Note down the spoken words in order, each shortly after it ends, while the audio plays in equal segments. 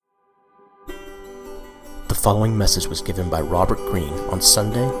following message was given by Robert Greene on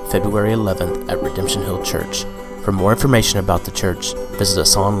Sunday, February 11th at Redemption Hill Church. For more information about the church, visit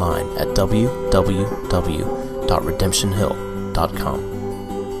us online at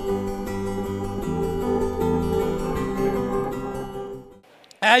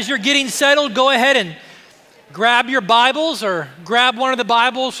www.redemptionhill.com. As you're getting settled, go ahead and grab your Bibles or grab one of the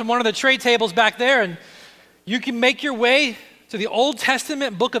Bibles from one of the tray tables back there, and you can make your way to the Old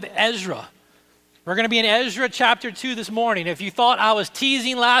Testament book of Ezra. We're going to be in Ezra chapter 2 this morning. If you thought I was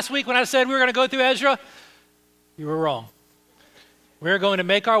teasing last week when I said we were going to go through Ezra, you were wrong. We're going to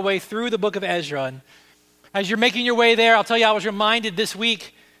make our way through the book of Ezra. And as you're making your way there, I'll tell you, I was reminded this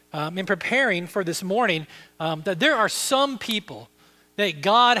week in preparing for this morning that there are some people that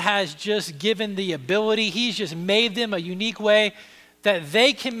God has just given the ability, He's just made them a unique way that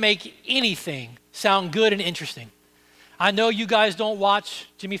they can make anything sound good and interesting. I know you guys don't watch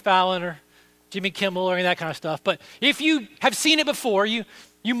Jimmy Fallon or Jimmy Kimmel or any of that kind of stuff, but if you have seen it before, you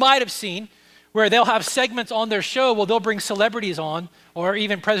might have seen where they'll have segments on their show where they'll bring celebrities on, or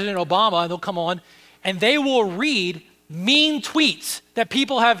even President Obama, and they'll come on, and they will read mean tweets that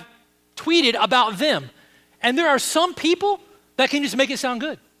people have tweeted about them. And there are some people that can just make it sound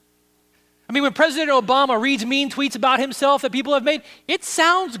good. I mean, when President Obama reads mean tweets about himself that people have made, it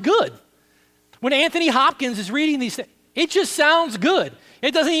sounds good. When Anthony Hopkins is reading these things, it just sounds good.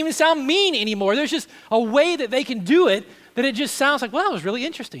 It doesn't even sound mean anymore. There's just a way that they can do it that it just sounds like, well, that was really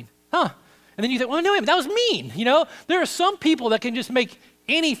interesting, huh? And then you think, well, no, that was mean, you know? There are some people that can just make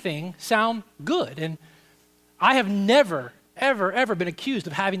anything sound good. And I have never, ever been accused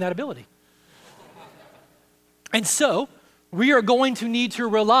of having that ability. And so we are going to need to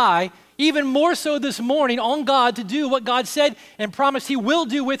rely even more so this morning on God to do what God said and promised He will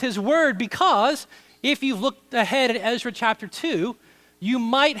do with His word, because if you've looked ahead at Ezra chapter 2, you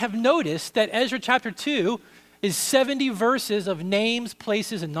might have noticed that Ezra chapter 2 is 70 verses of names,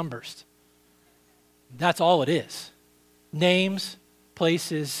 places, and numbers. That's all it is. Names,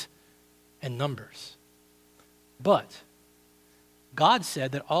 places, and numbers. But God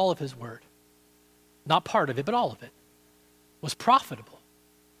said that all of His word, not part of it, but all of it, was profitable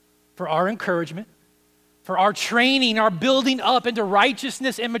for our encouragement, for our training, our building up into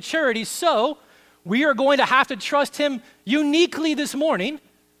righteousness and maturity. So we are going to have to trust Him uniquely this morning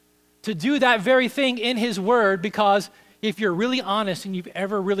to do that very thing in His word, because if you're really honest and you've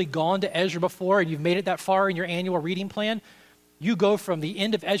ever really gone to Ezra before and you've made it that far in your annual reading plan, you go from the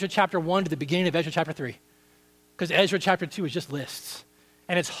end of Ezra chapter 1 to the beginning of Ezra chapter 3, because Ezra chapter 2 is just lists.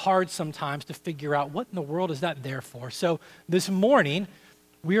 And it's hard sometimes to figure out what in the world is that there for. So this morning,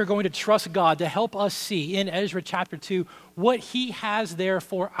 we are going to trust God to help us see in Ezra chapter 2 what He has there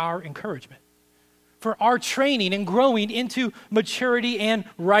for our encouragement, for our training and growing into maturity and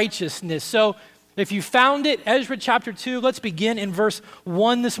righteousness. So if you found it, Ezra chapter 2, let's begin in verse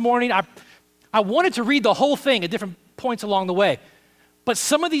 1 this morning. I wanted to read the whole thing at different points along the way, but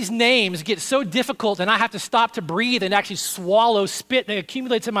some of these names get so difficult and I have to stop to breathe and actually swallow spit that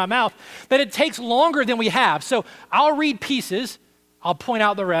accumulates in my mouth that it takes longer than we have. So I'll read pieces, I'll point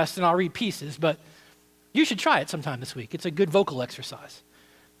out the rest, and I'll read pieces, but you should try it sometime this week. It's a good vocal exercise.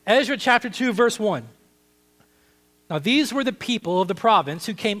 Ezra chapter 2, verse 1. Now these were the people of the province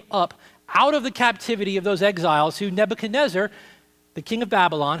who came up out of the captivity of those exiles who Nebuchadnezzar, the king of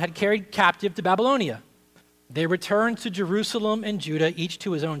Babylon, had carried captive to Babylonia. They returned to Jerusalem and Judah, each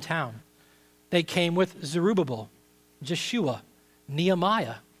to his own town. They came with Zerubbabel, Jeshua,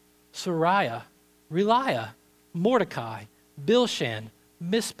 Nehemiah, Sariah, Reliah, Mordecai, Bilshan,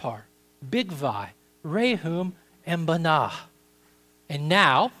 Mispar, Bigvai, Rehum, and Banah. And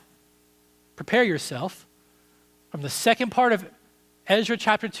now, prepare yourself from the second part of Ezra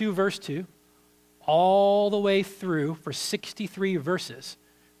chapter 2, verse 2, all the way through for 63 verses.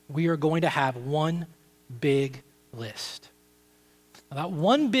 We are going to have one big list. Now, that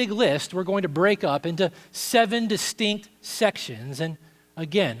one big list we're going to break up into 7 distinct sections. And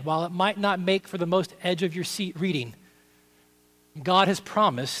again, while it might not make for the most edge of your seat reading, God has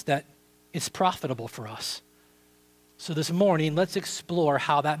promised that it's profitable for us. So this morning, let's explore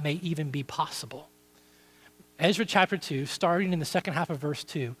how that may even be possible. Ezra chapter 2, starting in the second half of verse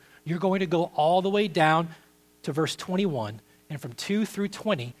 2, you're going to go all the way down to verse 21. And from 2 through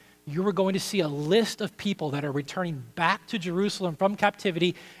 20, you are going to see a list of people that are returning back to Jerusalem from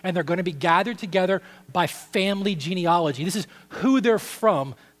captivity, and they're going to be gathered together by family genealogy. This is who they're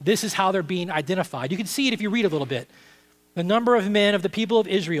from. This is how they're being identified. You can see it if you read a little bit. The number of men of the people of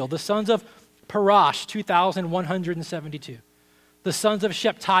Israel, the sons of Parash, 2,172. The sons of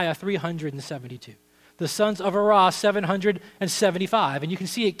Sheptiah, 372. The sons of Arah, 775. And you can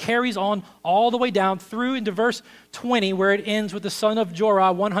see it carries on all the way down through into verse 20, where it ends with the son of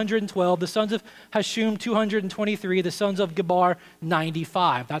Jorah, 112, the sons of Hashum, 223, the sons of Gebar,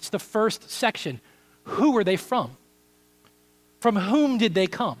 95. That's the first section. Who were they from? From whom did they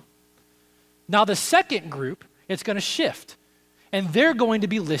come? Now the second group, it's going to shift, and they're going to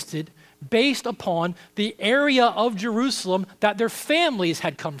be listed based upon the area of Jerusalem that their families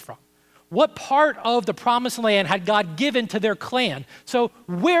had come from. What part of the promised land had God given to their clan? So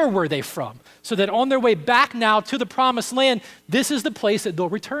where were they from? So that on their way back now to the promised land, this is the place that they'll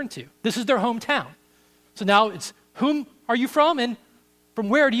return to. This is their hometown. So now it's whom are you from and from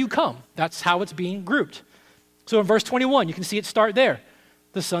where do you come? That's how it's being grouped. So in verse 21, you can see it start there.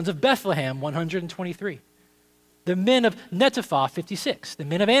 The sons of Bethlehem, 123. The men of Netophath, 56. The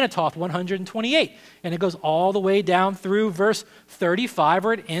men of Anathoth, 128. And it goes all the way down through verse 35,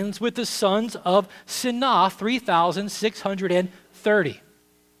 where it ends with the sons of Sinah, 3,630.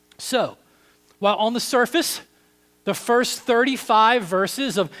 So, while on the surface, the first 35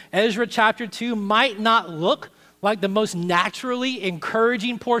 verses of Ezra chapter 2 might not look like the most naturally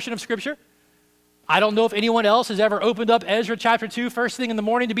encouraging portion of Scripture, I don't know if anyone else has ever opened up Ezra chapter 2 first thing in the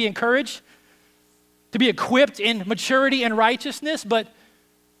morning to be encouraged, to be equipped in maturity and righteousness, but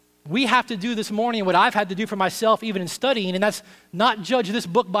we have to do this morning what I've had to do for myself even in studying, and that's not judge this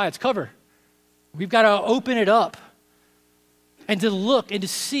book by its cover. We've got to open it up and to look and to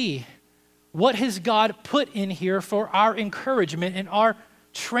see what has God put in here for our encouragement and our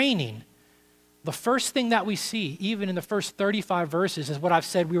training. The first thing that we see, even in the first 35 verses, is what I've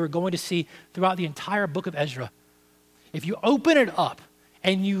said we were going to see throughout the entire book of Ezra. If you open it up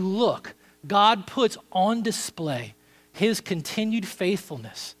and you look, God puts on display his continued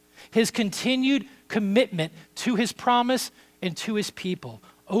faithfulness, his continued commitment to his promise and to his people.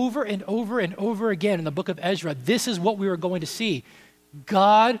 Over and over and over again in the book of Ezra, this is what we are going to see.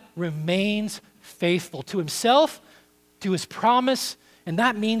 God remains faithful to himself, to his promise, and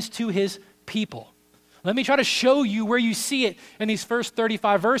that means to his people. Let me try to show you where you see it in these first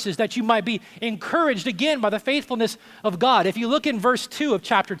 35 verses that you might be encouraged again by the faithfulness of God. If you look in verse 2 of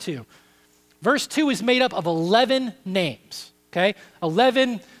chapter 2, verse 2 is made up of 11 names, okay?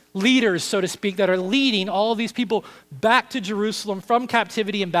 11 leaders, so to speak, that are leading all of these people back to Jerusalem from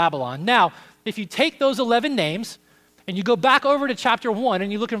captivity in Babylon. Now, if you take those 11 names and you go back over to chapter 1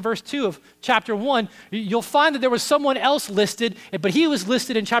 and you look in verse 2 of chapter 1, you'll find that there was someone else listed, but he was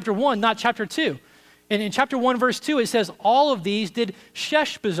listed in chapter 1, not chapter 2. And in chapter 1, verse 2, it says, all of these did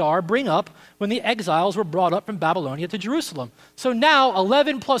Sheshbazzar bring up when the exiles were brought up from Babylonia to Jerusalem. So now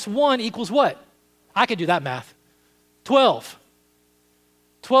 11 plus 1 equals what? I could do that math. 12.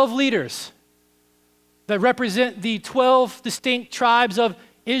 12 leaders that represent the 12 distinct tribes of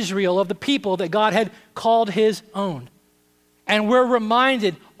Israel, of the people that God had called his own. And we're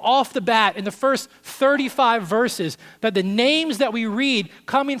reminded off the bat in the first 35 verses that the names that we read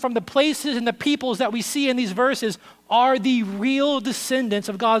coming from the places and the peoples that we see in these verses are the real descendants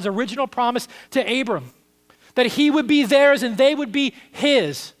of God's original promise to Abram, that he would be theirs and they would be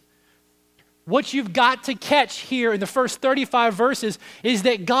his. What you've got to catch here in the first 35 verses is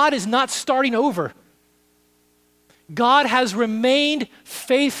that God is not starting over. God has remained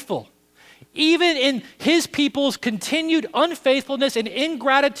faithful. Even in his people's continued unfaithfulness and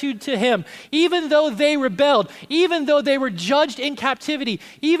ingratitude to him, even though they rebelled, even though they were judged in captivity,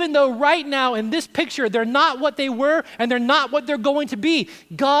 even though right now in this picture they're not what they were and they're not what they're going to be,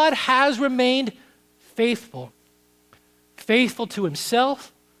 God has remained faithful. Faithful to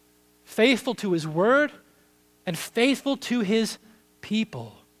himself, faithful to his word, and faithful to his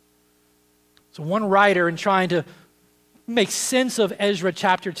people. So one writer, in trying to make sense of Ezra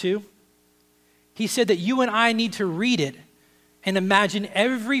chapter 2, he said that you and I need to read it and imagine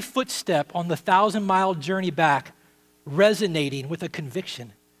every footstep on the 1,000-mile journey back resonating with a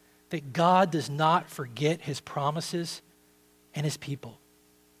conviction that God does not forget his promises and his people.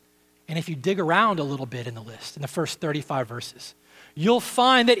 And if you dig around a little bit in the list, in the first 35 verses, you'll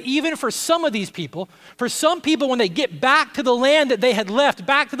find that even for some of these people, for some people when they get back to the land that they had left,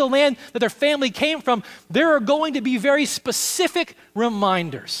 back to the land that their family came from, there are going to be very specific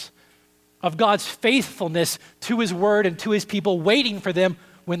reminders of God's faithfulness to his word and to his people waiting for them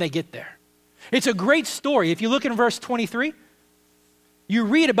when they get there. It's a great story. If you look in verse 23, you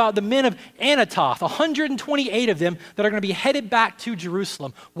read about the men of Anathoth, 128 of them that are going to be headed back to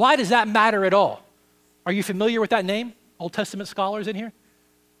Jerusalem. Why does that matter at all? Are you familiar with that name? Old Testament scholars in here?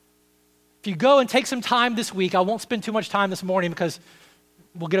 If you go and take some time this week, I won't spend too much time this morning because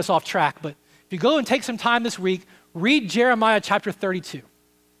we'll get us off track, but if you go and take some time this week, read Jeremiah chapter 32.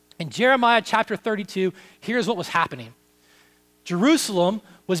 In Jeremiah chapter 32, here's what was happening. Jerusalem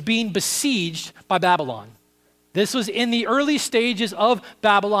was being besieged by Babylon. This was in the early stages of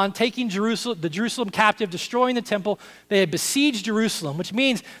Babylon, taking the Jerusalem captive, destroying the temple. They had besieged Jerusalem, which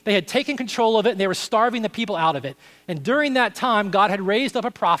means they had taken control of it and they were starving the people out of it. And during that time, God had raised up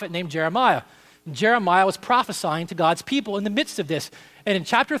a prophet named Jeremiah. And Jeremiah was prophesying to God's people in the midst of this. And in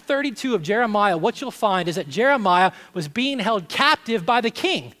chapter 32 of Jeremiah, what you'll find is that Jeremiah was being held captive by the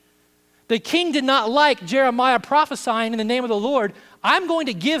king. The king did not like Jeremiah prophesying in the name of the Lord. I'm going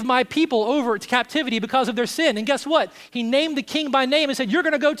to give my people over to captivity because of their sin. And guess what? He named the king by name and said, you're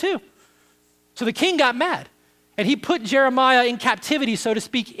going to go too. So the king got mad. And he put Jeremiah in captivity, so to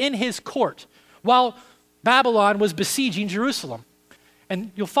speak, in his court while Babylon was besieging Jerusalem.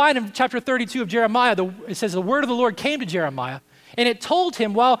 And you'll find in chapter 32 of Jeremiah, it says the word of the Lord came to Jeremiah. And it told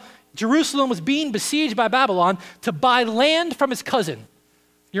him while Jerusalem was being besieged by Babylon to buy land from his cousin.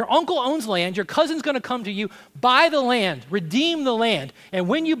 Your uncle owns land, your cousin's gonna come to you, buy the land, redeem the land. And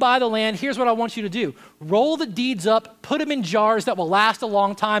when you buy the land, here's what I want you to do. Roll the deeds up, put them in jars that will last a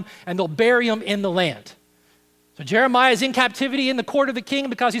long time, and they'll bury them in the land. So Jeremiah is in captivity in the court of the king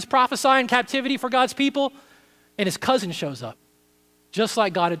because he's prophesying captivity for God's people, and his cousin shows up, just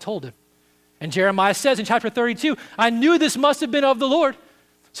like God had told him. And Jeremiah says in chapter 32, I knew this must have been of the Lord.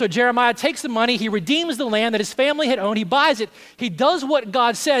 So Jeremiah takes the money, he redeems the land that his family had owned, he buys it, he does what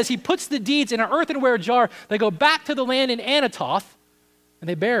God says, he puts the deeds in an earthenware jar, they go back to the land in Anathoth, and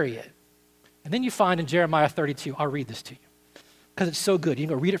they bury it. And then you find in Jeremiah 32, I'll read this to you, because it's so good. You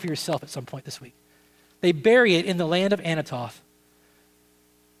can go read it for yourself at some point this week. They bury it in the land of Anathoth.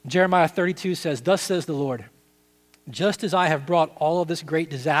 Jeremiah 32 says, thus says the Lord, just as I have brought all of this great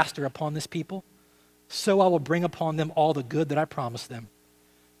disaster upon this people, so I will bring upon them all the good that I promised them.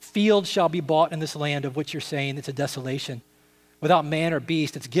 Fields shall be bought in this land of which you're saying it's a desolation. Without man or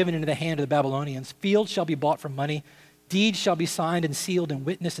beast, it's given into the hand of the Babylonians. Fields shall be bought for money. Deeds shall be signed and sealed and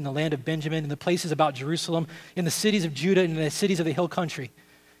witnessed in the land of Benjamin, in the places about Jerusalem, in the cities of Judah, and in the cities of the hill country,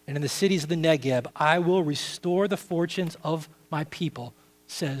 and in the cities of the Negeb. I will restore the fortunes of my people,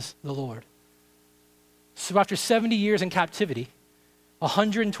 says the Lord. So after 70 years in captivity,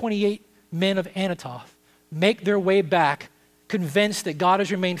 128 men of Anathoth make their way back, convinced that God has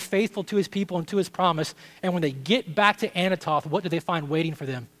remained faithful to his people and to his promise. And when they get back to Anathoth, what do they find waiting for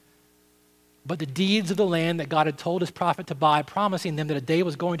them? But the deeds of the land that God had told his prophet to buy, promising them that a day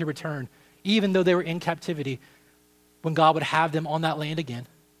was going to return, even though they were in captivity, when God would have them on that land again,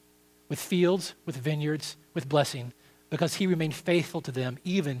 with fields, with vineyards, with blessing, because he remained faithful to them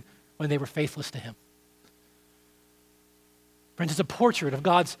even when they were faithless to him. Friends, it's a portrait of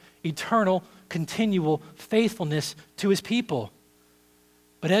God's eternal, continual faithfulness to his people.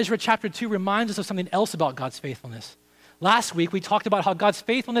 But Ezra chapter 2 reminds us of something else about God's faithfulness. Last week, we talked about how God's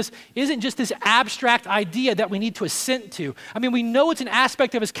faithfulness isn't just this abstract idea that we need to assent to. I mean, we know it's an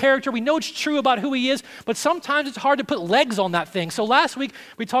aspect of his character. We know it's true about who he is, but sometimes it's hard to put legs on that thing. So last week,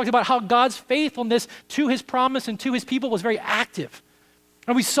 we talked about how God's faithfulness to his promise and to his people was very active.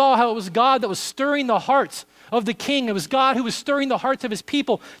 And we saw how it was God that was stirring the hearts of the king. It was God who was stirring the hearts of his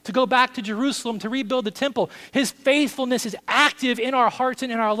people to go back to Jerusalem to rebuild the temple. His faithfulness is active in our hearts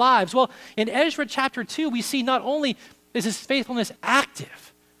and in our lives. Well, in Ezra chapter 2, we see not only is his faithfulness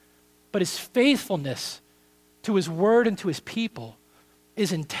active, but his faithfulness to his word and to his people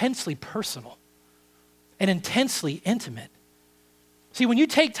is intensely personal and intensely intimate. See, when you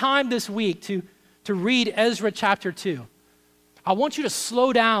take time this week to read Ezra chapter 2, I want you to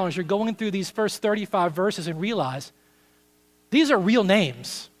slow down as you're going through these first 35 verses and realize these are real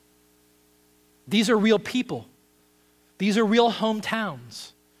names. These are real people. These are real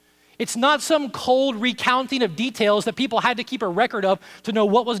hometowns. It's not some cold recounting of details that people had to keep a record of to know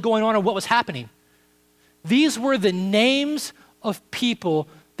what was going on and what was happening. These were the names of people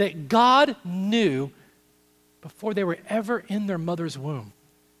that God knew before they were ever in their mother's womb,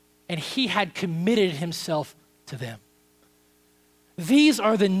 and he had committed himself to them. These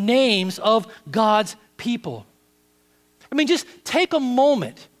are the names of God's people. I mean, just take a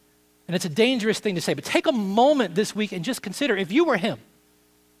moment, and it's a dangerous thing to say, but take a moment this week and just consider, if you were him,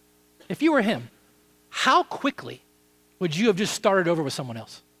 how quickly would you have just started over with someone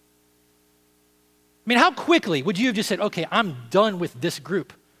else? I mean, how quickly would you have just said, okay, I'm done with this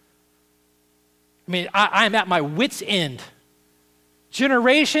group? I mean, I'm at my wit's end.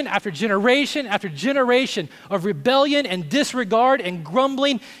 Generation after generation after generation of rebellion and disregard and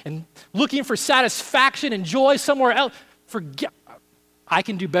grumbling and looking for satisfaction and joy somewhere else. Forget, I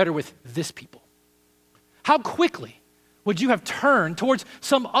can do better with this people. How quickly would you have turned towards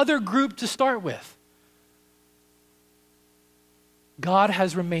some other group to start with? God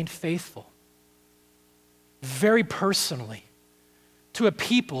has remained faithful very personally to a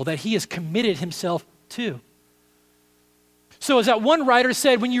people that he has committed himself to. So as that one writer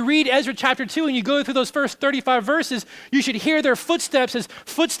said, when you read Ezra chapter 2 and you go through those first 35 verses, you should hear their footsteps as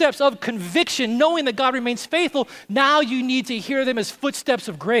footsteps of conviction, knowing that God remains faithful. Now you need to hear them as footsteps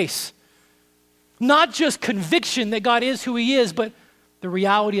of grace. Not just conviction that God is who he is, but the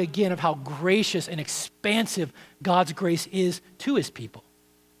reality again of how gracious and expansive God's grace is to his people.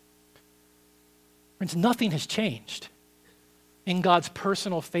 Friends, nothing has changed in God's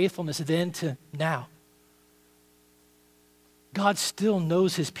personal faithfulness then to now. God still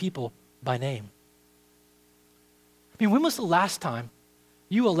knows his people by name. I mean, when was the last time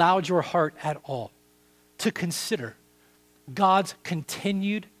you allowed your heart at all to consider God's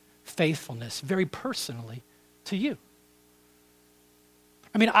continued faithfulness very personally to you?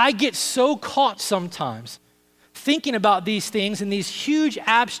 I mean, I get so caught sometimes thinking about these things in these huge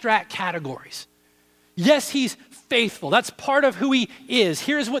abstract categories. Yes, he's faithful. That's part of who he is.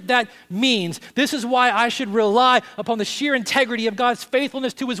 Here's what that means. This is why I should rely upon the sheer integrity of God's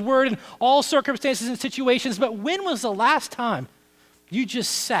faithfulness to his word in all circumstances and situations. But when was the last time you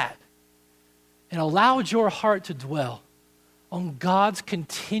just sat and allowed your heart to dwell on God's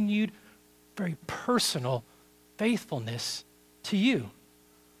continued, very personal faithfulness to you?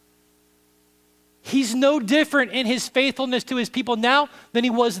 He's no different in his faithfulness to his people now than he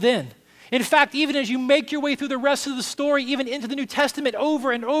was then. In fact, even as you make your way through the rest of the story, even into the New Testament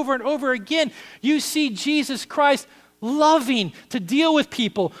over and over and over again, you see Jesus Christ loving to deal with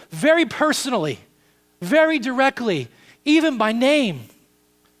people very personally, very directly, even by name.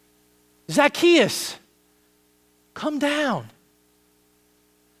 Zacchaeus, come down.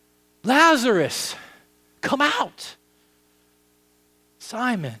 Lazarus, come out.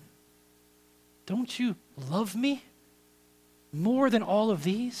 Simon, don't you love me more than all of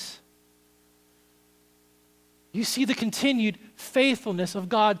these? You see the continued faithfulness of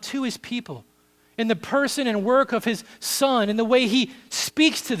God to his people in the person and work of his Son, in the way he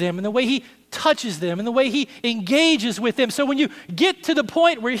speaks to them, in the way he touches them, in the way he engages with them. So when you get to the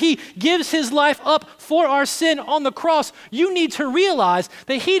point where he gives his life up for our sin on the cross, you need to realize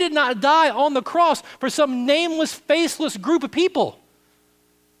that he did not die on the cross for some nameless, faceless group of people.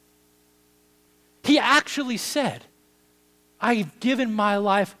 He actually said, I've given my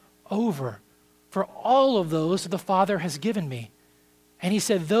life over for all of those that the Father has given me. And he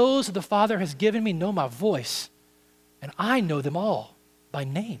said, those that the Father has given me know my voice, and I know them all by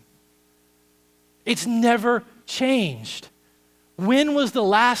name. It's never changed. When was the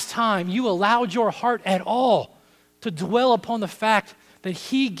last time you allowed your heart at all to dwell upon the fact that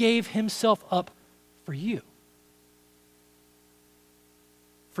he gave himself up for you?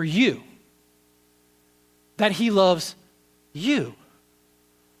 For you. That he loves you.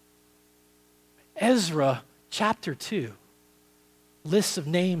 Ezra chapter 2, lists of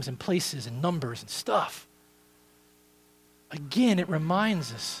names and places and numbers and stuff. Again, it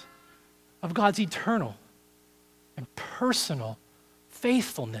reminds us of God's eternal and personal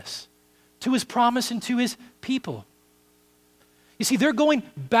faithfulness to his promise and to his people. You see, they're going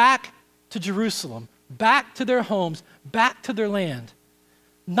back to Jerusalem, back to their homes, back to their land,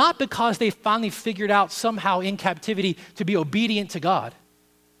 not because they finally figured out somehow in captivity to be obedient to God.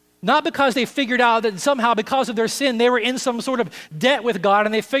 Not because they figured out that somehow because of their sin they were in some sort of debt with God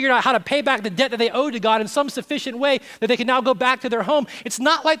and they figured out how to pay back the debt that they owed to God in some sufficient way that they can now go back to their home. It's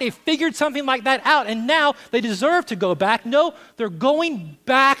not like they figured something like that out and now they deserve to go back. No, they're going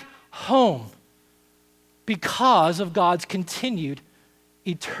back home because of God's continued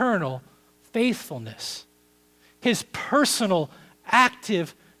eternal faithfulness. His personal,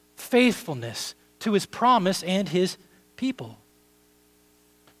 active faithfulness to his promise and his people.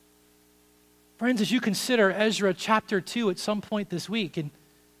 Friends, as you consider Ezra chapter 2 at some point this week, and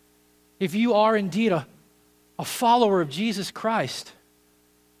if you are indeed a follower of Jesus Christ,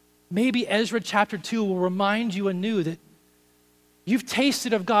 maybe Ezra chapter 2 will remind you anew that you've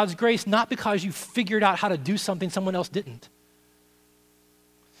tasted of God's grace not because you figured out how to do something someone else didn't.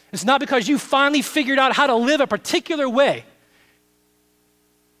 It's not because you finally figured out how to live a particular way.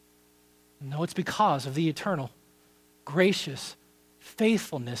 No, it's because of the eternal, gracious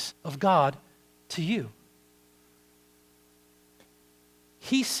faithfulness of God to you.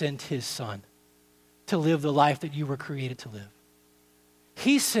 He sent his Son to live the life that you were created to live.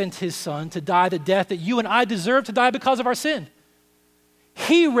 He sent his Son to die the death that you and I deserve to die because of our sin.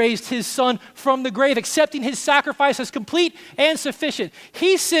 He raised his Son from the grave, accepting his sacrifice as complete and sufficient.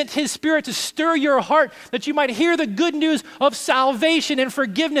 He sent his Spirit to stir your heart that you might hear the good news of salvation and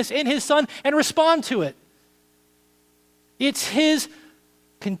forgiveness in his Son and respond to it. It's his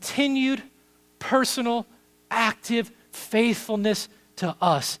continued, personal, active faithfulness to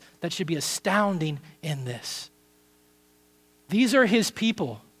us that should be astounding in this. These are his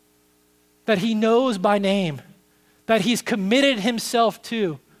people that he knows by name, that he's committed himself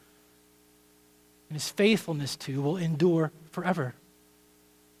to, and his faithfulness to will endure forever.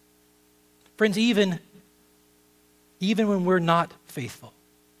 Friends, even when we're not faithful,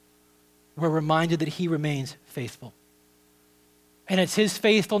 we're reminded that he remains faithful. And it's his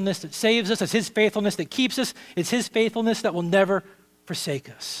faithfulness that saves us. It's his faithfulness that keeps us. It's his faithfulness that will never forsake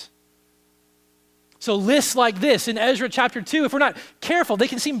us. So lists like this in Ezra chapter 2, if we're not careful, they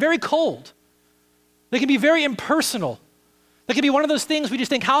can seem very cold. They can be very impersonal. They can be one of those things we just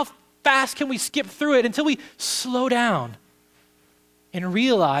think, how fast can we skip through it, until we slow down and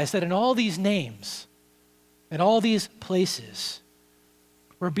realize that in all these names, in all these places,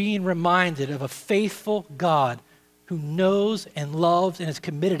 we're being reminded of a faithful God who knows and loves and has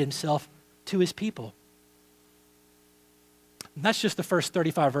committed himself to his people. And that's just the first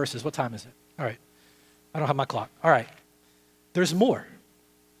 35 verses. What time is it? All right. I don't have my clock. All right. There's more.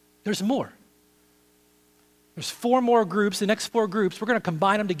 There's more. There's 4 more groups. The next 4 groups, we're going to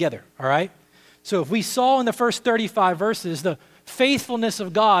combine them together, all right? So if we saw in the first 35 verses the faithfulness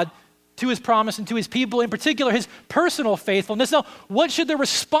of God to his promise and to his people, in particular his personal faithfulness, now what should the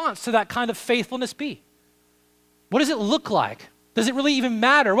response to that kind of faithfulness be? What does it look like? Does it really even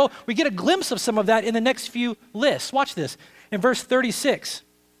matter? Well, we get a glimpse of some of that in the next few lists. Watch this. In verse 36,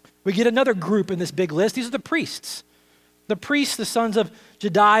 we get another group in this big list. These are the priests. The priests, the sons of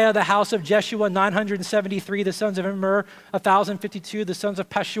Jediah, the house of Jeshua, 973, the sons of Immer, 1,052, the sons of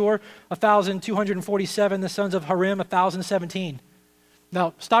Pashur, 1,247, the sons of Harim, 1,017.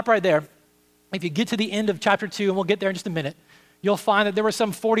 Now, stop right there. If you get to the end of chapter 2, and we'll get there in just a minute, you'll find that there were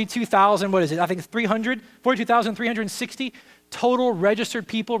some 42,000, what is it? I think it's 42,360 total registered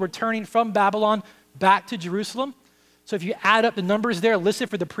people returning from Babylon back to Jerusalem. So if you add up the numbers there listed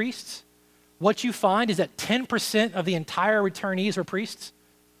for the priests, what you find is that 10% of the entire returnees were priests.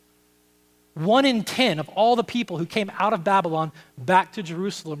 1 in 10 of all the people who came out of Babylon back to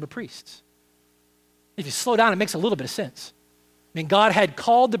Jerusalem were priests. If you slow down, it makes a little bit of sense. I mean, God had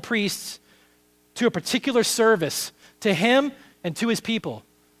called the priests to a particular service, to him and to his people.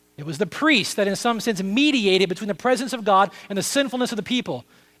 It was the priest that in some sense mediated between the presence of God and the sinfulness of the people.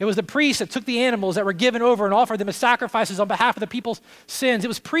 It was the priests that took the animals that were given over and offered them as sacrifices on behalf of the people's sins. It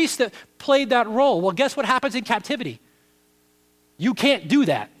was priests that played that role. Well, guess what happens in captivity? You can't do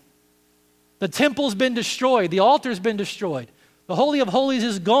that. The temple's been destroyed. The altar's been destroyed. The Holy of Holies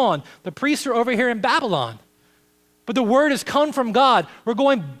is gone. The priests are over here in Babylon. But the word has come from God. We're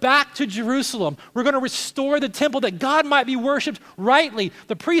going back to Jerusalem. We're going to restore the temple that God might be worshiped rightly.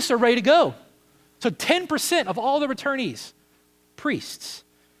 The priests are ready to go. So 10% of all the returnees, priests.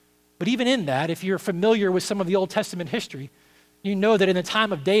 But even in that, if you're familiar with some of the Old Testament history, you know that in the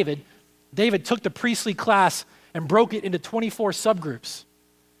time of David, David took the priestly class and broke it into 24 subgroups.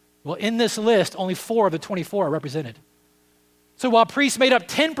 Well, in this list, only 4 of the 24 are represented. So while priests made up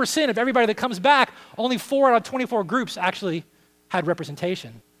 10% of everybody that comes back, only 4 out of 24 groups actually had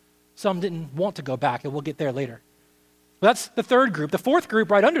representation. Some didn't want to go back, and we'll get there later. Well, that's the third group. The fourth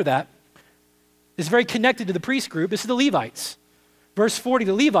group right under that is very connected to the priest group. This is the Levites. Verse 40,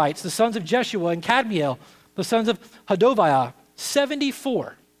 the Levites, the sons of Jeshua and Kadmiel, the sons of Hodaviah,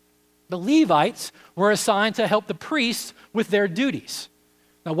 74. The Levites were assigned to help the priests with their duties.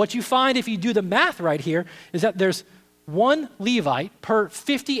 Now, what you find if you do the math right here is that there's 1 Levite per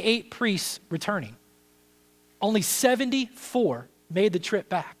 58 priests returning. Only 74 made the trip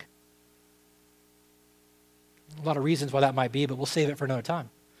back. A lot of reasons why that might be, but we'll save it for another time.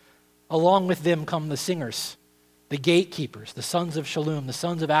 Along with them come the singers, the gatekeepers, the sons of Shallum, the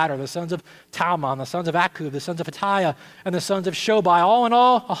sons of Adar, the sons of Talmon, the sons of Akub, the sons of Attiah, and the sons of Shobai. All in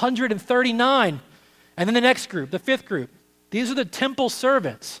all, 139. And then the next group, the fifth group, these are the temple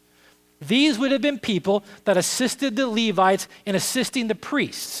servants. These would have been people that assisted the Levites in assisting the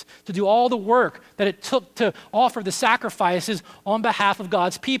priests to do all the work that it took to offer the sacrifices on behalf of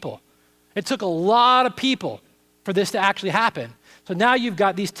God's people. It took a lot of people for this to actually happen. So now you've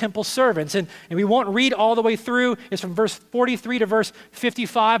got these temple servants, and we won't read all the way through. It's from verse 43 to verse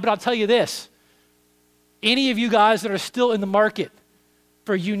 55, but I'll tell you this. Any of you guys that are still in the market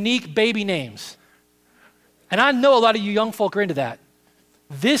for unique baby names, and I know a lot of you young folk are into that,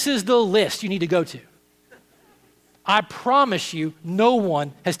 this is the list you need to go to. I promise you, no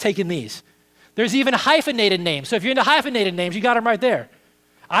one has taken these. There's even hyphenated names. So if you're into hyphenated names, you got them right there.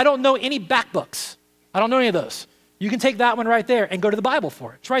 I don't know any back books. I don't know any of those. You can take that one right there and go to the Bible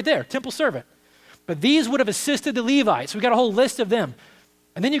for it. It's right there, temple servant. But these would have assisted the Levites. We got a whole list of them.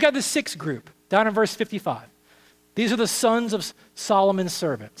 And then you got the sixth group, down in verse 55. These are the sons of Solomon's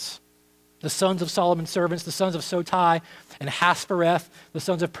servants. The sons of Solomon's servants, the sons of Sotai and Hasphereth, the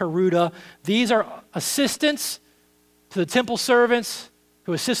sons of Peruda. These are assistants to the temple servants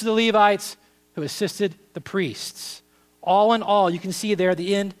who assisted the Levites, who assisted the priests. All in all, you can see there at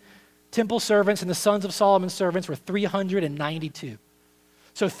the end, temple servants and the sons of Solomon's servants were 392.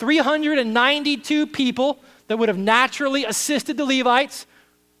 So 392 people that would have naturally assisted the Levites.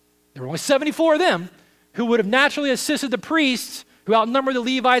 There were only 74 of them who would have naturally assisted the priests, who outnumbered the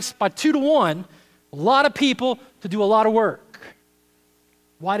Levites by 2 to 1. A lot of people to do a lot of work.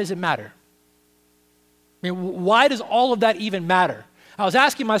 Why does it matter? I mean, why does all of that even matter? I was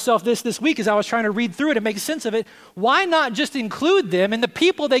asking myself this week as I was trying to read through it and make sense of it. Why not just include them in the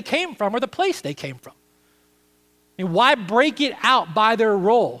people they came from or the place they came from? I mean, why break it out by their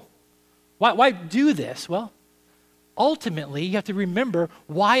role? Why do this? Well, ultimately, you have to remember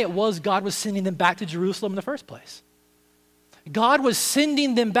why it was God was sending them back to Jerusalem in the first place. God was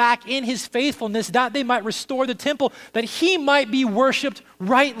sending them back in his faithfulness that they might restore the temple, that he might be worshiped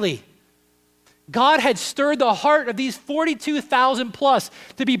rightly. God had stirred the heart of these 42,000 plus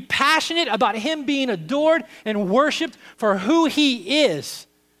to be passionate about him being adored and worshiped for who he is.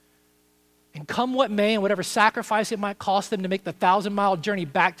 And come what may, and whatever sacrifice it might cost them to make the 1,000-mile journey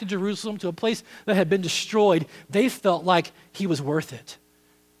back to Jerusalem, to a place that had been destroyed, they felt like he was worth it.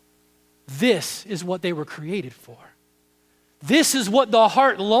 This is what they were created for. This is what the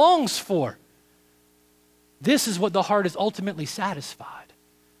heart longs for. This is what the heart is ultimately satisfied.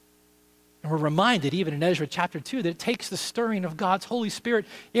 And we're reminded, even in Ezra chapter 2, that it takes the stirring of God's Holy Spirit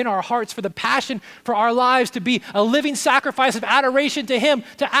in our hearts for the passion for our lives to be a living sacrifice of adoration to him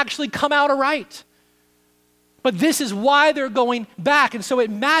to actually come out aright. But this is why they're going back, and so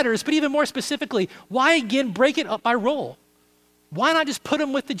it matters. But even more specifically, why again break it up by role? Why not just put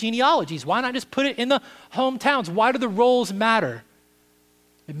them with the genealogies? Why not just put it in the hometowns? Why do the roles matter?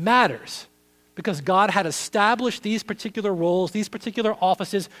 It matters because God had established these particular roles, these particular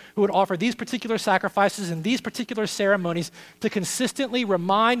offices, who would offer these particular sacrifices and these particular ceremonies to consistently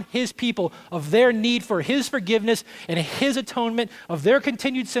remind his people of their need for his forgiveness and his atonement, of their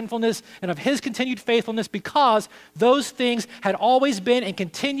continued sinfulness and of his continued faithfulness, because those things had always been and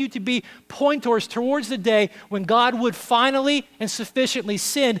continue to be pointers towards the day when God would finally and sufficiently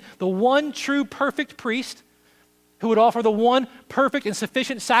send the one true perfect priest who would offer the one perfect and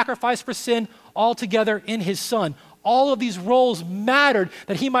sufficient sacrifice for sin altogether in his Son. All of these roles mattered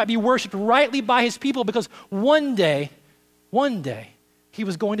that he might be worshiped rightly by his people, because one day, he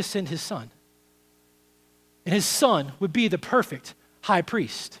was going to send his Son. And his Son would be the perfect high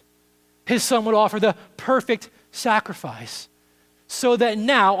priest. His Son would offer the perfect sacrifice. So that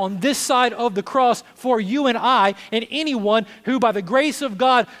now, on this side of the cross, for you and I, and anyone who by the grace of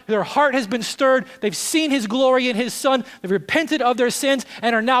God, their heart has been stirred, they've seen his glory in his Son, they've repented of their sins,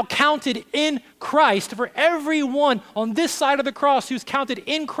 and are now counted in Christ. For everyone on this side of the cross who's counted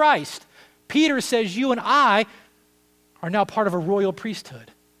in Christ, Peter says you and I are now part of a royal priesthood.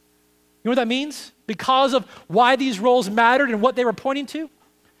 You know what that means? Because of why these roles mattered and what they were pointing to?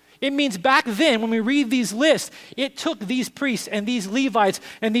 It means back then, when we read these lists, it took these priests and these Levites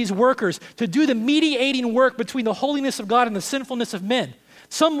and these workers to do the mediating work between the holiness of God and the sinfulness of men.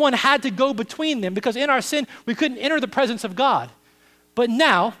 Someone had to go between them, because in our sin, we couldn't enter the presence of God. But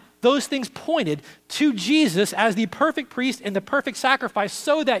now, those things pointed to Jesus as the perfect priest and the perfect sacrifice,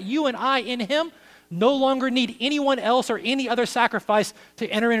 so that you and I in him no longer need anyone else or any other sacrifice to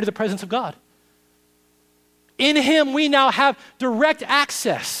enter into the presence of God. In him, we now have direct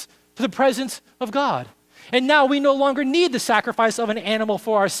access to the presence of God. And now we no longer need the sacrifice of an animal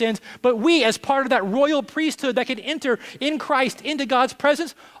for our sins, but we, as part of that royal priesthood that can enter in Christ into God's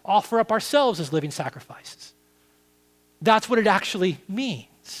presence, offer up ourselves as living sacrifices. That's what it actually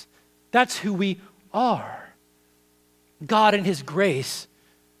means. That's who we are. God in his grace,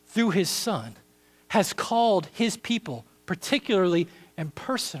 through his Son, has called his people, particularly and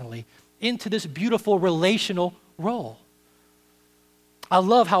personally, into this beautiful relational role. I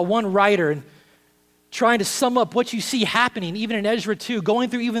love how one writer, in trying to sum up what you see happening even in Ezra 2, going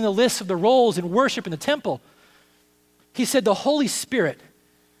through even the list of the roles in worship in the temple, he said the Holy Spirit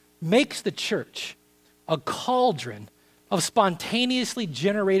makes the church a cauldron of spontaneously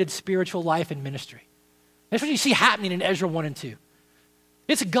generated spiritual life and ministry. That's what you see happening in Ezra 1 and 2.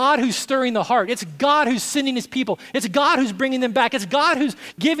 It's God who's stirring the heart. It's God who's sending his people. It's God who's bringing them back. It's God who's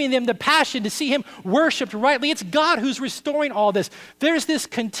giving them the passion to see him worshiped rightly. It's God who's restoring all this. There's this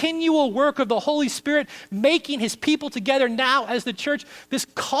continual work of the Holy Spirit making his people together now as the church, this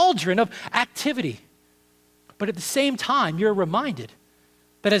cauldron of activity. But at the same time, you're reminded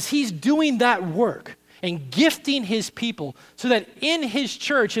that as he's doing that work and gifting his people so that in his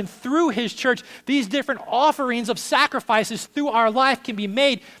church and through his church, these different offerings of sacrifices through our life can be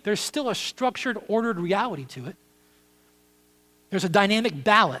made, there's still a structured, ordered reality to it. There's a dynamic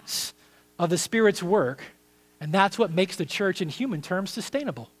balance of the Spirit's work, and that's what makes the church in human terms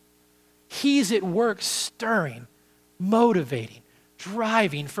sustainable. He's at work stirring, motivating,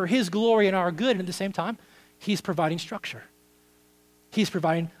 driving for his glory and our good, and at the same time, he's providing structure. He's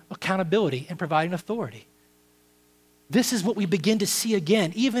providing accountability and providing authority. This is what we begin to see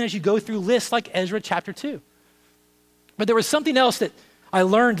again, even as you go through lists like Ezra chapter 2. But there was something else that I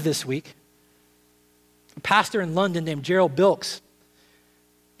learned this week. A pastor in London named Gerald Bilks,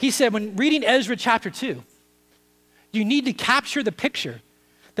 he said when reading Ezra chapter 2, you need to capture the picture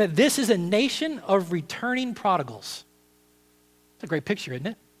that this is a nation of returning prodigals. It's a great picture, isn't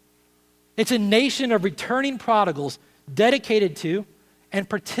it? It's a nation of returning prodigals dedicated to and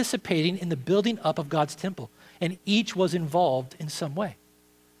participating in the building up of God's temple. And each was involved in some way.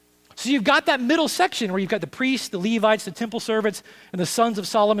 So you've got that middle section where you've got the priests, the Levites, the temple servants, and the sons of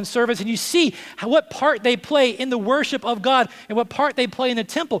Solomon's servants, and you see what part they play in the worship of God and what part they play in the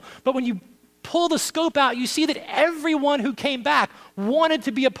temple. But when you pull the scope out, you see that everyone who came back wanted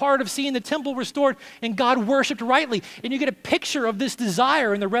to be a part of seeing the temple restored and God worshiped rightly. And you get a picture of this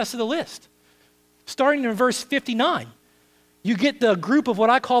desire in the rest of the list. Starting in verse 59, you get the group of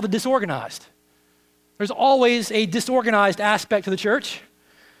what I call the disorganized. There's always a disorganized aspect to the church.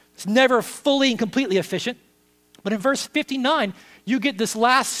 It's never fully and completely efficient. But in verse 59, you get this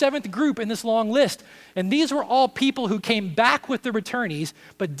last seventh group in this long list. And these were all people who came back with the returnees,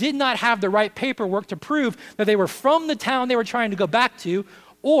 but did not have the right paperwork to prove that they were from the town they were trying to go back to,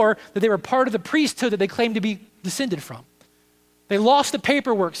 or that they were part of the priesthood that they claimed to be descended from. They lost the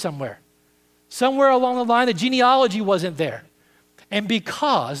paperwork somewhere. Somewhere along the line, the genealogy wasn't there. And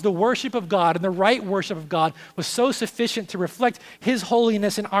because the worship of God and the right worship of God was so sufficient to reflect his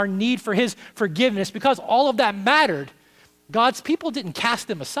holiness and our need for his forgiveness, because all of that mattered, God's people didn't cast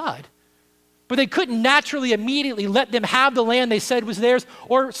them aside. But they couldn't naturally, immediately let them have the land they said was theirs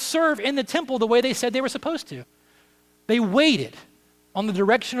or serve in the temple the way they said they were supposed to. They waited on the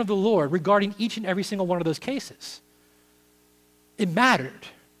direction of the Lord regarding each and every single one of those cases. It mattered.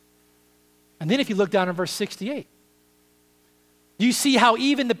 And then if you look down in verse 68, you see how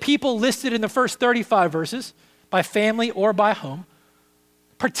even the people listed in the first 35 verses, by family or by home,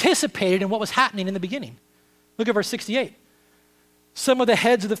 participated in what was happening in the beginning. Look at verse 68. Some of the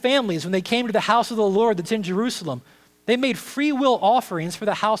heads of the families, when they came to the house of the Lord that's in Jerusalem, they made free will offerings for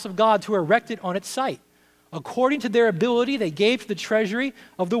the house of God to erect it on its site. According to their ability, they gave to the treasury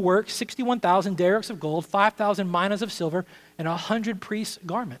of the work 61,000 derricks of gold, 5,000 minas of silver, and 100 priests'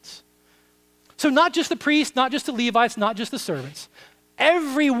 garments. So not just the priests, not just the Levites, not just the servants.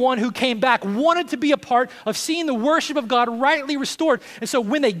 Everyone who came back wanted to be a part of seeing the worship of God rightly restored. And so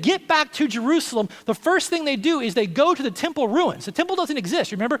when they get back to Jerusalem, the first thing they do is they go to the temple ruins. The temple doesn't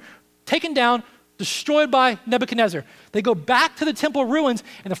exist, remember? Taken down, destroyed by Nebuchadnezzar. They go back to the temple ruins,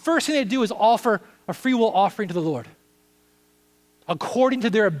 and the first thing they do is offer a free will offering to the Lord, according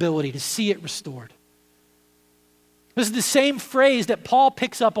to their ability to see it restored. This is the same phrase that Paul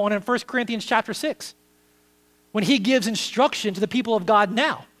picks up on in 1 Corinthians chapter 6, when he gives instruction to the people of God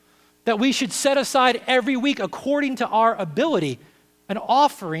now, that we should set aside every week according to our ability an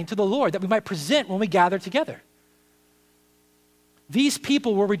offering to the Lord that we might present when we gather together. These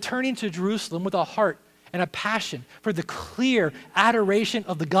people were returning to Jerusalem with a heart and a passion for the clear adoration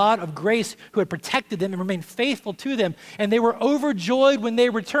of the God of grace who had protected them and remained faithful to them. And they were overjoyed when they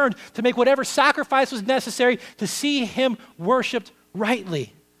returned to make whatever sacrifice was necessary to see him worshiped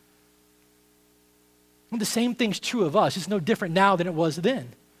rightly. And the same thing's true of us. It's no different now than it was then.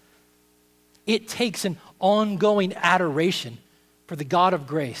 It takes an ongoing adoration for the God of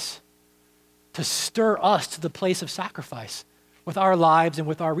grace to stir us to the place of sacrifice with our lives and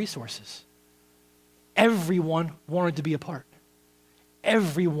with our resources. Everyone wanted to be a part.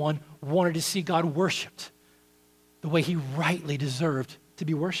 Everyone wanted to see God worshiped the way he rightly deserved to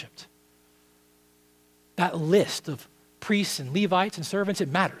be worshiped. That list of priests and Levites and servants, it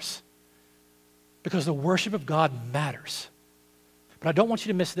matters because the worship of God matters. But I don't want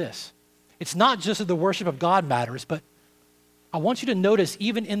you to miss this. It's not just that the worship of God matters, but I want you to notice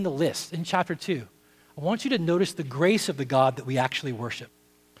even in the list in chapter 2, I want you to notice the grace of the God that we actually worship.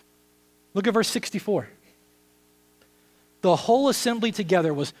 Look at verse 64. The whole assembly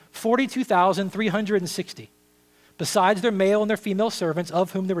together was 42,360, besides their male and their female servants,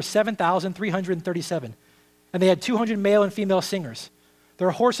 of whom there were 7,337. And they had 200 male and female singers.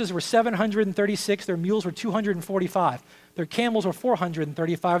 Their horses were 736, their mules were 245, their camels were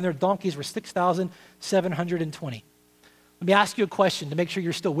 435, and their donkeys were 6,720. Let me ask you a question to make sure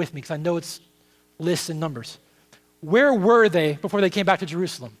you're still with me, because I know it's lists and numbers. Where were they before they came back to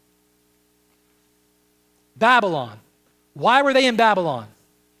Jerusalem? Babylon. Why were they in Babylon?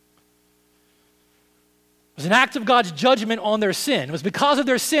 It was an act of God's judgment on their sin. It was because of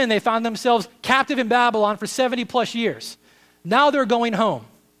their sin they found themselves captive in Babylon for 70 plus years. Now they're going home.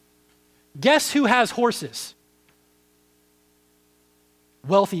 Guess who has horses?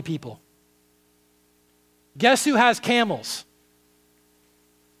 Wealthy people. Guess who has camels?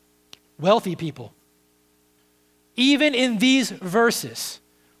 Wealthy people. Even in these verses,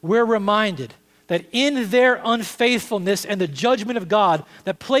 we're reminded that in their unfaithfulness and the judgment of God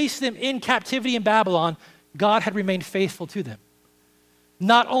that placed them in captivity in Babylon, God had remained faithful to them.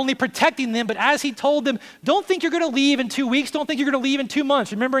 Not only protecting them, but as he told them, don't think you're going to leave in 2 weeks, don't think you're going to leave in 2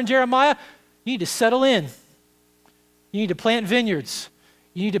 months. Remember in Jeremiah, you need to settle in. You need to plant vineyards.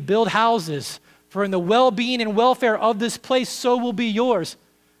 You need to build houses. For in the well-being and welfare of this place, so will be yours.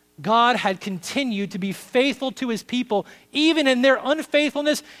 God had continued to be faithful to his people, even in their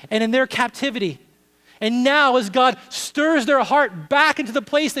unfaithfulness and in their captivity. And now, as God stirs their heart back into the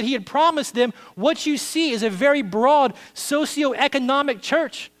place that he had promised them, what you see is a very broad socioeconomic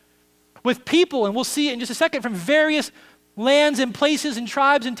church with people, and we'll see it in just a second, from various lands and places and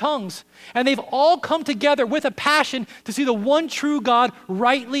tribes and tongues. And they've all come together with a passion to see the one true God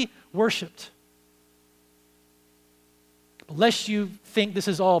rightly worshiped. Lest you think this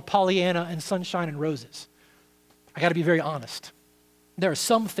is all Pollyanna and sunshine and roses, I got to be very honest. There are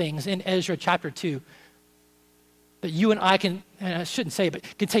some things in Ezra chapter 2 that you and I can, and I shouldn't say, but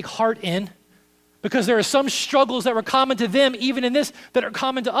can take heart in, because there are some struggles that were common to them, even in this, that are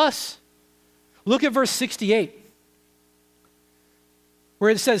common to us. Look at verse 68,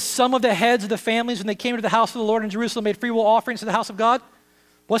 where it says, some of the heads of the families, when they came to the house of the Lord in Jerusalem, made free will offerings to the house of God.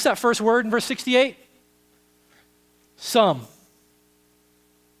 What's that first word in verse 68? Some,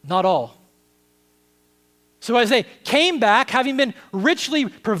 not all. So as they came back, having been richly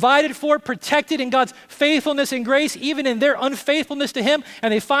provided for, protected in God's faithfulness and grace, even in their unfaithfulness to him,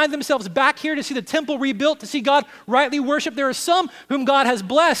 and they find themselves back here to see the temple rebuilt, to see God rightly worshiped, there are some whom God has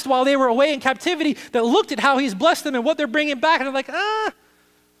blessed while they were away in captivity that looked at how he's blessed them and what they're bringing back, and they're like, I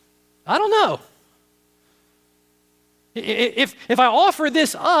don't know. If I offer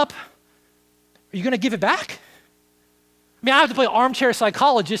this up, are you going to give it back? I mean, I have to play armchair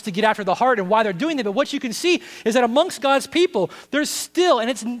psychologist to get after the heart and why they're doing it, but what you can see is that amongst God's people, there's still, and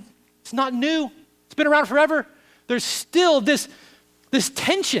it's not new, it's been around forever, there's still this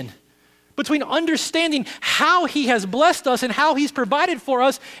tension between understanding how he has blessed us and how he's provided for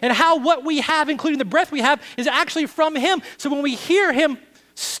us and how what we have, including the breath we have, is actually from him. So when we hear him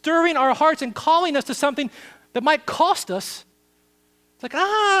stirring our hearts and calling us to something that might cost us, it's like,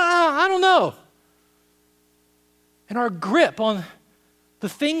 I don't know. And our grip on the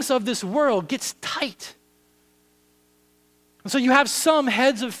things of this world gets tight. And so you have some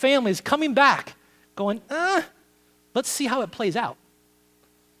heads of families coming back going, let's see how it plays out.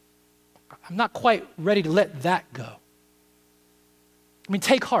 I'm not quite ready to let that go. I mean,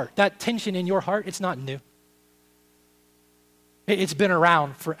 take heart. That tension in your heart, it's not new. It's been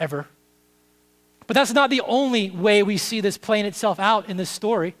around forever. But that's not the only way we see this playing itself out in this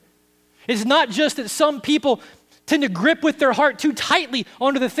story. It's not just that some people tend to grip with their heart too tightly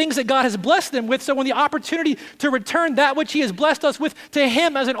onto the things that God has blessed them with, so when the opportunity to return that which he has blessed us with to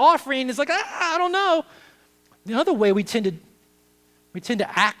him as an offering is like, I don't know. The other way we tend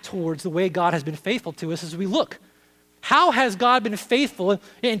to act towards the way God has been faithful to us is we look, how has God been faithful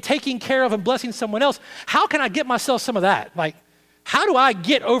in taking care of and blessing someone else? How can I get myself some of that? Like, how do I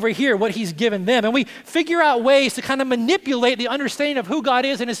get over here what he's given them? And we figure out ways to kind of manipulate the understanding of who God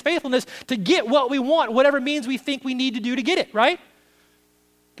is and his faithfulness to get what we want, whatever means we think we need to do to get it, right?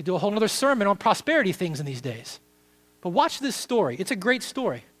 Could do a whole other sermon on prosperity things in these days. But watch this story. It's a great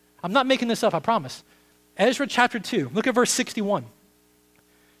story. I'm not making this up, I promise. Ezra chapter 2, look at verse 61.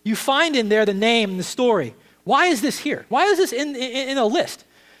 You find in there the name and the story. Why is this here? Why is this in a list?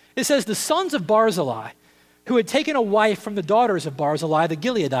 It says, the sons of Barzillai, who had taken a wife from the daughters of Barzillai the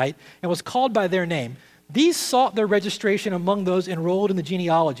Gileadite and was called by their name. These sought their registration among those enrolled in the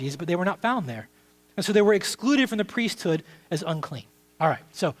genealogies, but they were not found there. And so they were excluded from the priesthood as unclean. All right,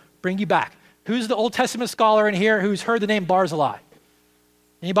 so bring you back. Who's the Old Testament scholar in here who's heard the name Barzillai?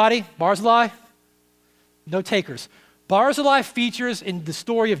 Anybody? Barzillai? No takers. Barzillai features in the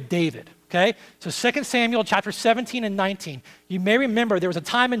story of David, okay? So 2 Samuel chapter 17 and 19. You may remember there was a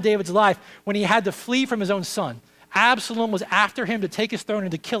time in David's life when he had to flee from his own son. Absalom was after him to take his throne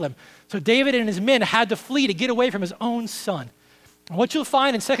and to kill him. So David and his men had to flee to get away from his own son. And what you'll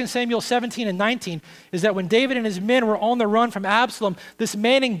find in 2 Samuel 17 and 19 is that when David and his men were on the run from Absalom, this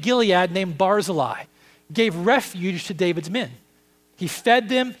man in Gilead named Barzillai gave refuge to David's men. He fed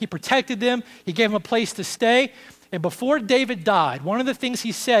them, he protected them, he gave them a place to stay. And before David died, one of the things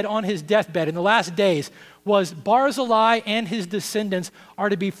he said on his deathbed in the last days was Barzillai and his descendants are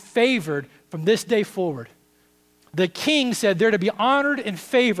to be favored from this day forward. The king said they're to be honored and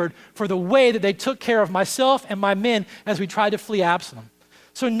favored for the way that they took care of myself and my men as we tried to flee Absalom.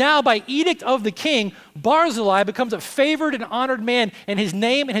 So now by edict of the king, Barzillai becomes a favored and honored man, and his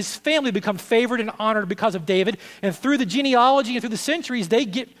name and his family become favored and honored because of David. And through the genealogy and through the centuries, they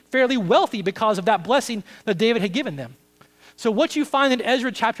get fairly wealthy because of that blessing that David had given them. So what you find in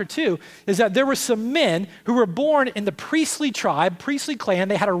Ezra chapter 2 is that there were some men who were born in the priestly tribe, priestly clan.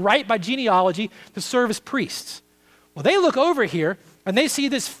 They had a right by genealogy to serve as priests. Well, they look over here and they see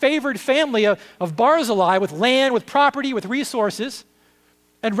this favored family of Barzillai with land, with property, with resources.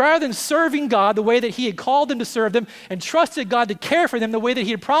 And rather than serving God the way that he had called them to serve them and trusted God to care for them the way that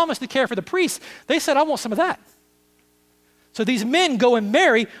he had promised to care for the priests, they said, I want some of that. So these men go and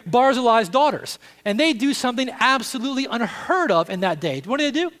marry Barzillai's daughters. And they do something absolutely unheard of in that day. What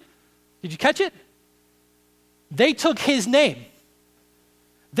did they do? Did you catch it? They took his name.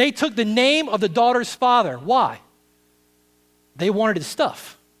 They took the name of the daughter's father. Why? They wanted his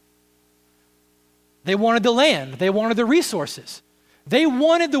stuff. They wanted the land. They wanted the resources. They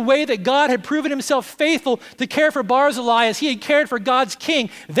wanted the way that God had proven himself faithful to care for Barzillai as he had cared for God's king.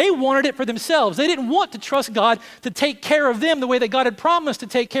 They wanted it for themselves. They didn't want to trust God to take care of them the way that God had promised to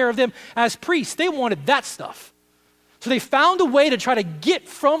take care of them as priests. They wanted that stuff. So they found a way to try to get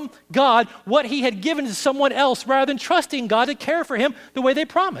from God what he had given to someone else rather than trusting God to care for him the way they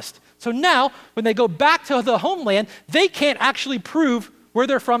promised. So now, when they go back to the homeland, they can't actually prove where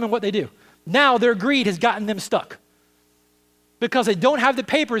they're from and what they do. Now their greed has gotten them stuck because they don't have the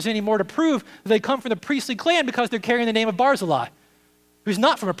papers anymore to prove that they come from the priestly clan because they're carrying the name of Barzillai, who's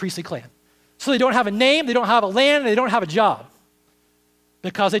not from a priestly clan. So they don't have a name, they don't have a land, they don't have a job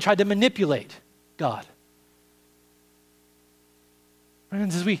because they tried to manipulate God.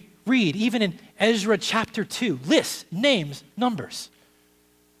 Friends, as we read, even in Ezra chapter 2, lists, names, numbers,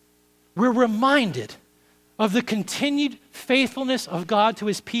 we're reminded of the continued faithfulness of God to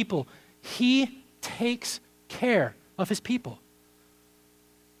his people. He takes care of his people.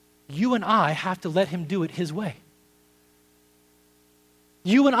 You and I have to let him do it his way.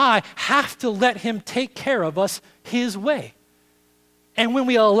 You and I have to let him take care of us his way. And when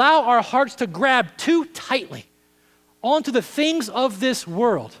we allow our hearts to grab too tightly onto the things of this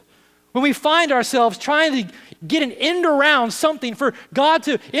world, when we find ourselves trying to get an end around something for God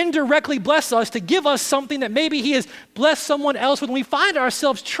to indirectly bless us, to give us something that maybe he has blessed someone else with, when we find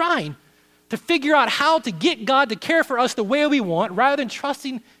ourselves trying to figure out how to get God to care for us the way we want rather than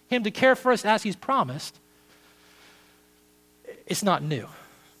trusting him to care for us as he's promised, it's not new.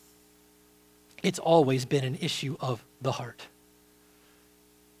 It's always been an issue of the heart.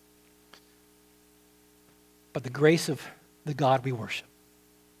 But the grace of the God we worship,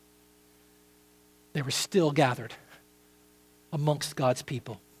 they were still gathered amongst God's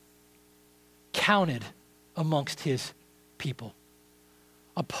people, counted amongst his people,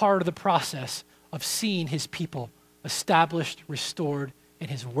 a part of the process of seeing his people established, restored, and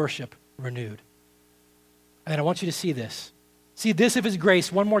his worship renewed. And I want you to see this. See this of his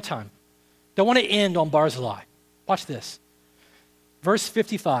grace one more time. Don't want to end on Barzillai. Watch this. Verse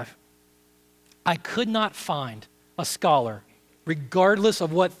 55. I could not find a scholar, regardless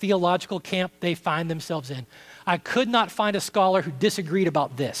of what theological camp they find themselves in. I could not find a scholar who disagreed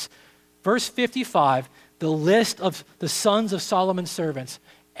about this. Verse 55, the list of the sons of Solomon's servants,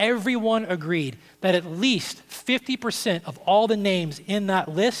 everyone agreed that at least 50% of all the names in that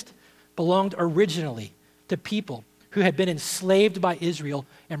list belonged originally to people who had been enslaved by Israel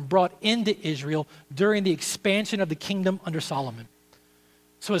and brought into Israel during the expansion of the kingdom under Solomon.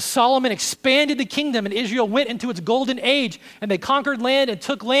 So as Solomon expanded the kingdom and Israel went into its golden age and they conquered land and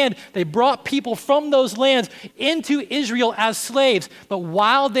took land, they brought people from those lands into Israel as slaves. But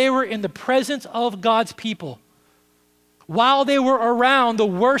while they were in the presence of God's people, while they were around the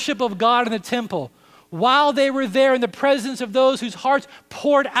worship of God in the temple, while they were there in the presence of those whose hearts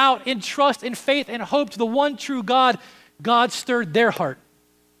poured out in trust and faith and hope to the one true God, God stirred their heart.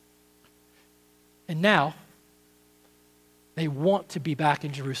 And now, They want to be back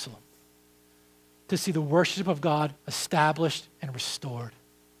in Jerusalem to see the worship of God established and restored.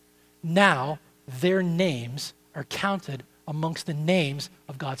 Now, their names are counted amongst the names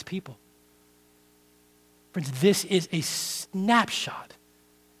of God's people. Friends, this is a snapshot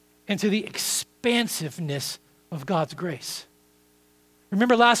into the expansiveness of God's grace.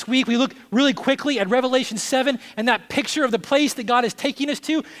 Remember last week we looked really quickly at Revelation 7 and that picture of the place that God is taking us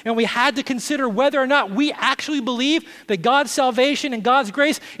to, and we had to consider whether or not we actually believe that God's salvation and God's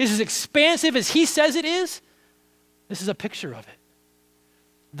grace is as expansive as he says it is. This is a picture of it.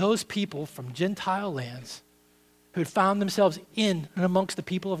 Those people from Gentile lands who had found themselves in and amongst the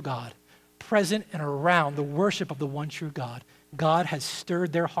people of God, present and around the worship of the one true God, God has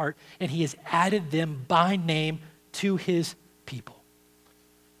stirred their heart and he has added them by name to his people.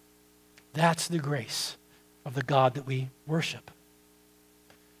 That's the grace of the God that we worship.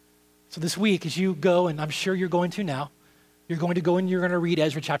 So this week, as you go, and I'm sure you're going to now, you're going to go and you're going to read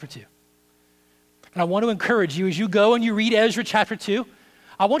Ezra chapter 2. And I want to encourage you, as you go and you read Ezra chapter 2,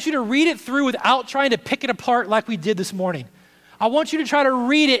 I want you to read it through without trying to pick it apart like we did this morning. I want you to try to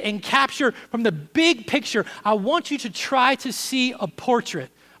read it and capture from the big picture. I want you to try to see a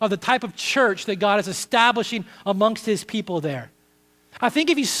portrait of the type of church that God is establishing amongst his people there. I think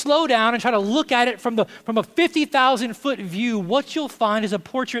if you slow down and try to look at it from a 50,000-foot view, what you'll find is a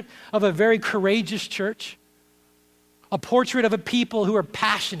portrait of a very courageous church, a portrait of a people who are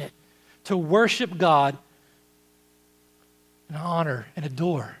passionate to worship God and honor and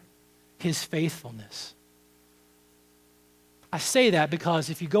adore his faithfulness. I say that because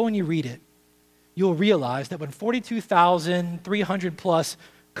if you go and you read it, you'll realize that when 42,300 plus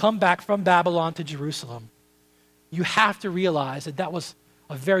come back from Babylon to Jerusalem, you have to realize that that was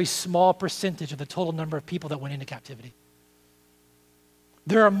a very small percentage of the total number of people that went into captivity.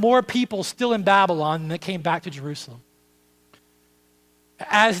 There are more people still in Babylon than that came back to Jerusalem.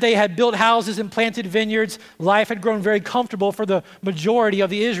 As they had built houses and planted vineyards, life had grown very comfortable for the majority of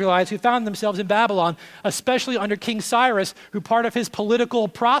the Israelites who found themselves in Babylon, especially under King Cyrus, who part of his political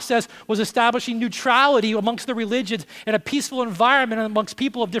process was establishing neutrality amongst the religions and a peaceful environment amongst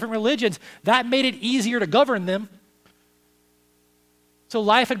people of different religions. That made it easier to govern them. So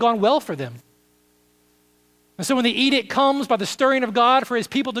life had gone well for them. And so when the edict comes by the stirring of God for his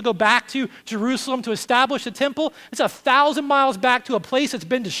people to go back to Jerusalem to establish the temple, it's 1,000 miles back to a place that's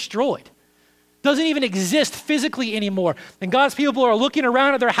been destroyed. Doesn't even exist physically anymore. And God's people are looking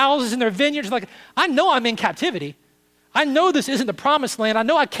around at their houses and their vineyards like, I know I'm in captivity. I know this isn't the promised land. I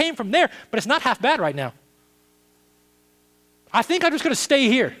know I came from there, but it's not half bad right now. I think I'm just going to stay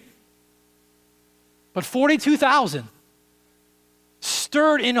here. But 42,000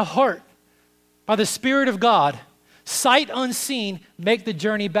 stirred in heart by the Spirit of God, sight unseen, make the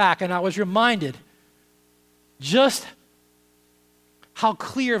journey back. And I was reminded just how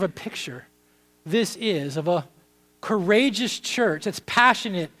clear of a picture this is of a courageous church that's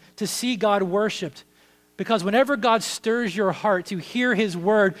passionate to see God worshiped. Because whenever God stirs your heart to hear his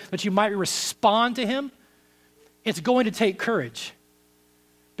word that you might respond to him, it's going to take courage.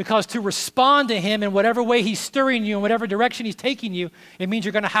 Because to respond to him in whatever way he's stirring you, in whatever direction he's taking you, it means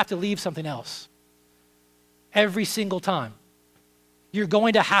you're going to have to leave something else. Every single time. You're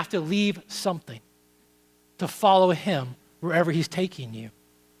going to have to leave something to follow him wherever he's taking you.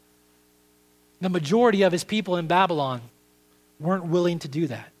 The majority of his people in Babylon weren't willing to do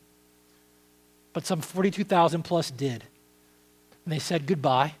that. But some 42,000 plus did. And they said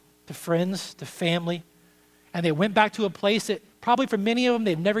goodbye to friends, to family, and they went back to a place that probably for many of them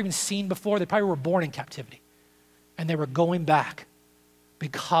they've never even seen before. They probably were born in captivity. And they were going back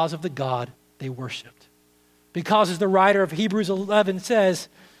because of the God they worshiped. Because as the writer of Hebrews 11 says,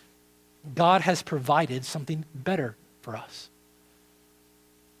 God has provided something better for us.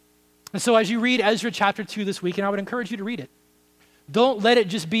 And so as you read Ezra chapter 2 this week, and I would encourage you to read it, don't let it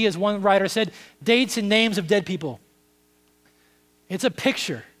just be, as one writer said, dates and names of dead people. It's a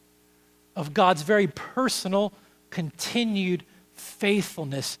picture of God's very personal, continued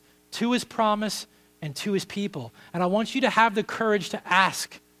faithfulness to his promise and to his people. And I want you to have the courage to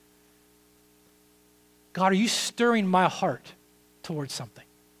ask, God, are you stirring my heart towards something?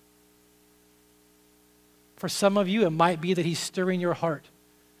 For some of you, it might be that he's stirring your heart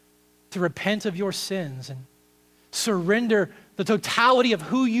to repent of your sins and surrender the totality of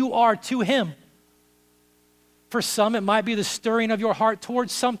who you are to him. For some, it might be the stirring of your heart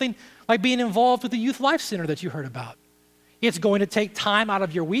towards something like being involved with the Youth Life Center that you heard about. It's going to take time out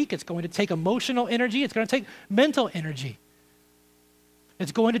of your week. It's going to take emotional energy. It's going to take mental energy.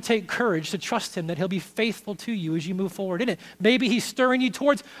 It's going to take courage to trust him that he'll be faithful to you as you move forward in it. Maybe he's stirring you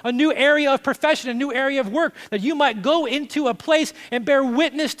towards a new area of profession, a new area of work, that you might go into a place and bear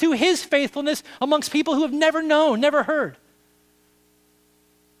witness to his faithfulness amongst people who have never known, never heard.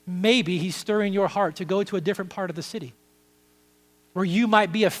 Maybe he's stirring your heart to go to a different part of the city where you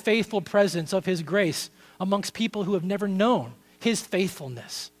might be a faithful presence of his grace amongst people who have never known his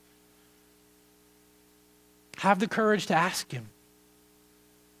faithfulness. Have the courage to ask him.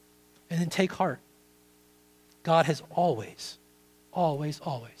 And then take heart. God has always, always,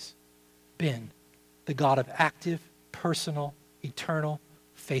 always been the God of active, personal, eternal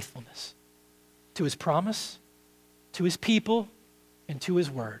faithfulness to his promise, to his people, and to his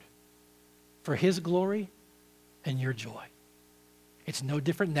word for his glory and your joy. It's no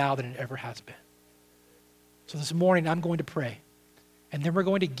different now than it ever has been. So this morning I'm going to pray, and then we're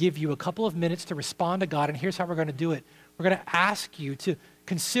going to give you a couple of minutes to respond to God, and here's how we're going to do it. We're going to ask you to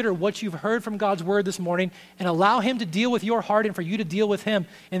consider what you've heard from God's word this morning and allow him to deal with your heart and for you to deal with him.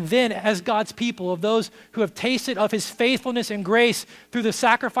 And then as God's people, of those who have tasted of his faithfulness and grace through the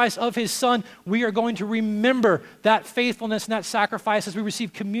sacrifice of his son, we are going to remember that faithfulness and that sacrifice as we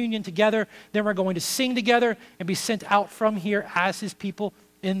receive communion together. Then we're going to sing together and be sent out from here as his people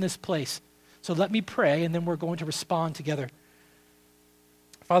in this place. So let me pray, and then we're going to respond together.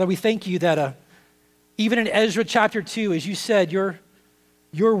 Father, we thank you that even in Ezra chapter 2, as you said, your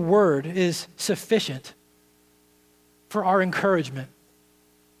word is sufficient for our encouragement,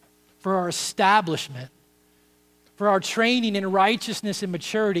 for our establishment, for our training in righteousness and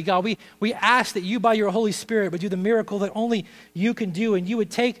maturity. God, we ask that you by your Holy Spirit would do the miracle that only you can do, and you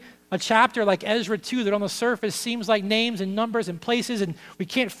would take a chapter like Ezra 2 that on the surface seems like names and numbers and places and we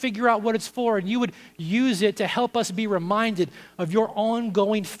can't figure out what it's for, and you would use it to help us be reminded of your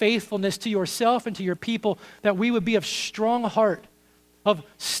ongoing faithfulness to yourself and to your people, that we would be of strong heart, of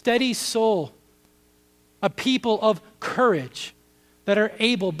steady soul, a people of courage that are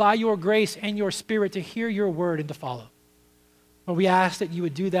able by your grace and your spirit to hear your word and to follow. Lord, we ask that you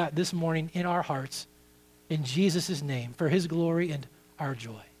would do that this morning in our hearts, in Jesus' name, for his glory and our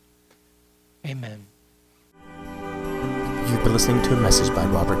joy. Amen. You've been listening to a message by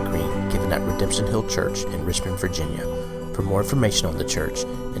Robert Greene given at Redemption Hill Church in Richmond, Virginia. For more information on the church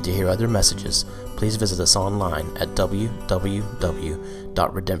and to hear other messages, please visit us online at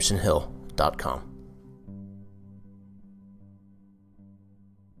www.redemptionhill.com.